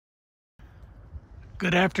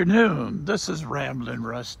Good afternoon. This is Ramblin'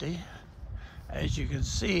 Rusty. As you can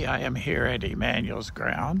see, I am here at Emmanuel's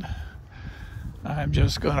ground. I'm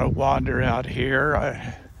just going to wander out here.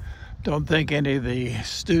 I don't think any of the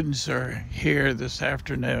students are here this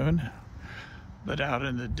afternoon, but out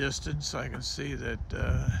in the distance I can see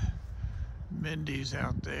that Mindy's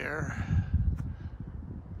out there.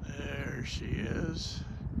 There she is.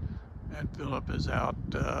 And Philip is out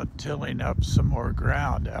tilling up some more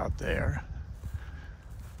ground out there.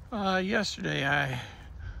 Yesterday I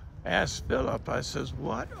asked Philip, I says,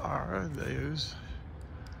 what are those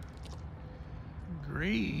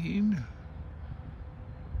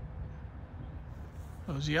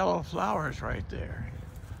those yellow flowers right there?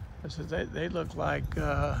 I said, they look like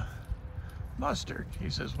mustard. He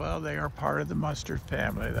says, well, they are part of the mustard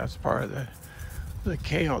family. That's part of the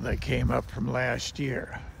kale that came up from last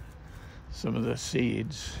year. Some of the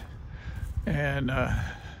seeds. And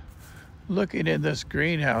looking in this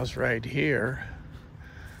greenhouse right here,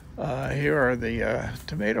 here are the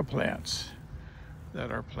tomato plants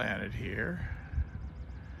that are planted here.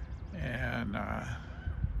 And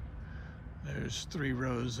there's 3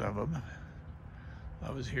 rows of them.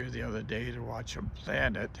 I was here the other day to watch them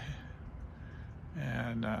plant it.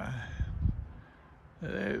 And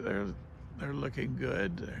they're looking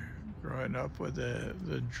good. They're growing up with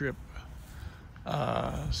the drip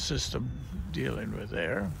system dealing with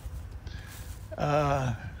there.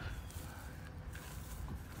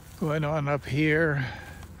 Going on up here,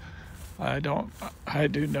 I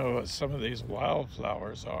do know what some of these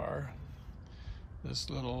wildflowers are. This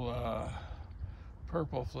little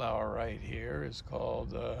purple flower right here is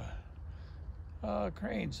called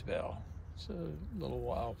crane's bell. It's a little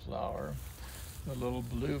wildflower. The little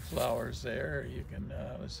blue flowers there, you can,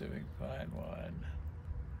 let's see if we can find one.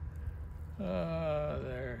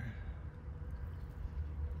 There.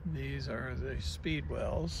 These are the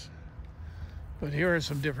speedwells. But here are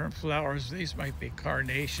some different flowers. These might be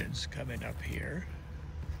carnations coming up here.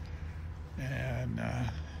 And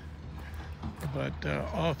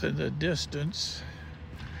off in the distance,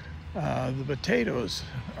 the potatoes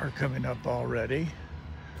are coming up already.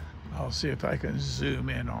 I'll see if I can zoom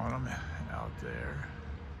in on them out there.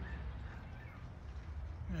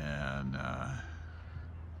 And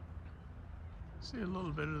see a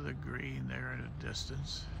little bit of the green there in the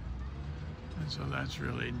distance. And so that's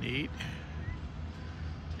really neat.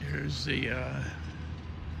 Here's the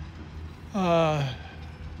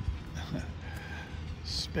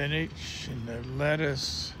spinach and the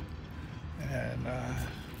lettuce, and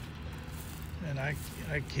I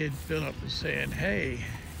kid Philip was saying, hey,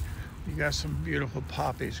 you got some beautiful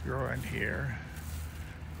poppies growing here.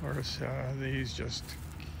 Of course, these just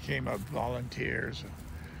came up volunteers.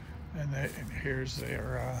 And here's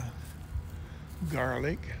their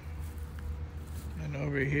garlic. And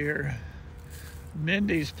over here,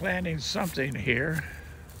 Mindy's planting something here.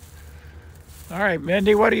 All right,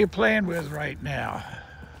 Mindy, what are you playing with right now?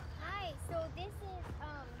 Hi, so this is,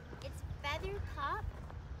 it's feather top.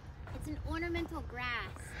 It's an ornamental grass.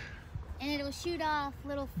 And it'll shoot off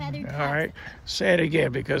little feather tops. All right, say it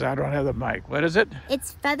again because I don't have the mic. What is it?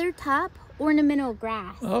 It's feather top ornamental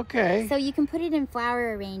grass. Okay. So you can put it in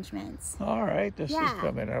flower arrangements. All right, this is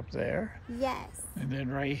coming up there. Yes. And then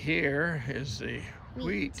right here is the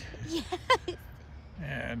wheat. Yes.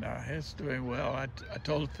 And it's doing well. I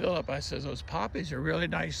told Philip, I said, those poppies are a really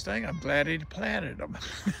nice thing. I'm glad he planted them.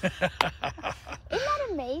 Isn't that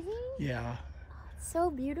amazing? Yeah. So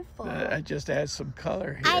beautiful. I just add some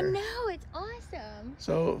color here. I know, it's awesome.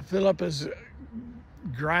 So Philip is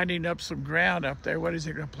grinding up some ground up there. What is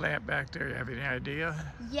he going to plant back there? You have any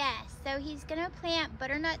idea? Yes, so he's going to plant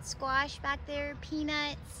butternut squash back there,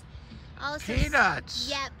 peanuts. Also, peanuts?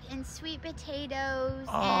 Yep, and sweet potatoes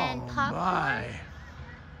Oh, and popcorn. My.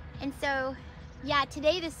 And so, yeah,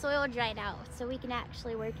 today the soil dried out, so we can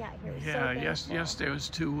actually work out here. Yeah, yesterday it was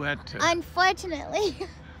too wet to... Unfortunately.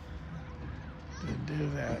 To do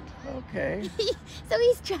that. Okay. So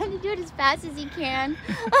he's trying to do it as fast as he can.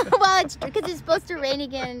 Well, because it's supposed to rain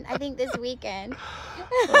again, I think, this weekend.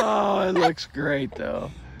 Oh, it looks great, though.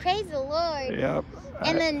 Praise the Lord. Yep.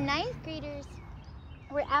 And the 9th graders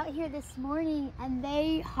were out here this morning, and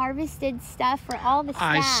they harvested stuff for all the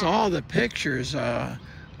staff. I saw the pictures.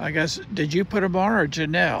 I guess, did you put them on or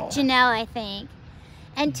Janelle? Janelle, I think.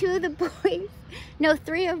 And 2 of the boys, no,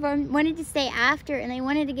 3 of them wanted to stay after, and they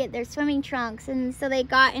wanted to get their swimming trunks, and so they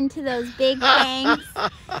got into those big things.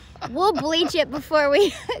 We'll bleach it before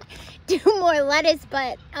we do more lettuce,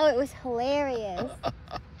 but oh, it was hilarious.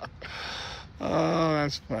 Oh,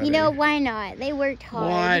 that's funny. You know, why not? They worked hard.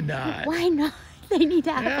 Why not? Why not? They need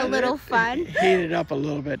to have a little fun. Heat it up a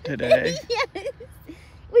little bit today. Yes.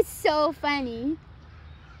 was so funny.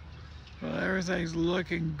 Well, everything's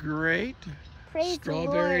looking great. Praise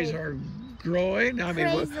Strawberries the Lord. are growing. I mean,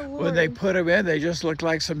 Praise the when they Lord. put them in, they just look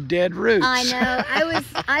like some dead roots. I know.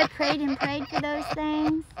 I prayed and prayed for those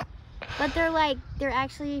things. But they're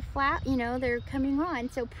actually flat, you know, they're coming on.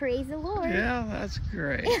 So praise the Lord. Yeah, that's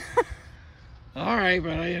great. All right,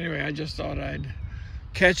 but anyway, I just thought I'd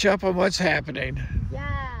catch up on what's happening.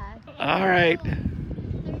 Yeah. All right. Third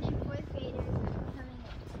and fourth graders are coming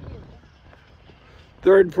up too.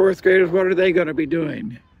 Third and fourth graders, what are they going to be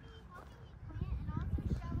doing?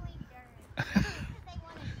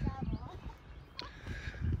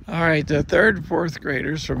 All right, the third and fourth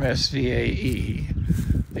graders from SVAE,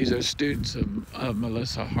 these are students of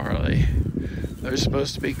Melissa Harley. They're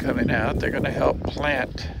supposed to be coming out. They're going to help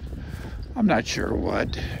plant, I'm not sure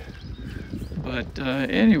what. But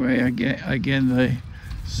anyway, again, the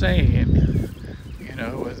saying, you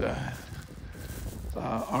know, with a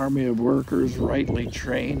army of workers rightly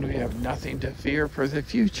trained, we have nothing to fear for the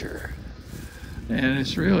future. And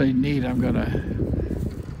it's really neat. I'm going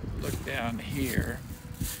to look down here.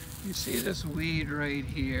 You see this weed right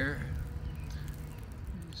here?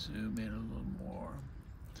 Zoom in a little more.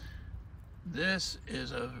 This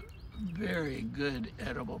is a very good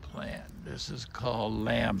edible plant. This is called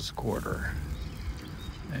lamb's quarter.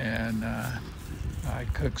 And I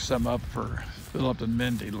cooked some up for Philip and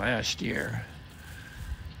Mindy last year.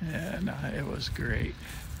 And it was great.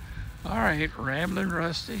 All right, Ramblin'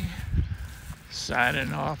 Rusty,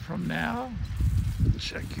 signing off from now.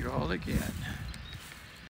 Check you all again.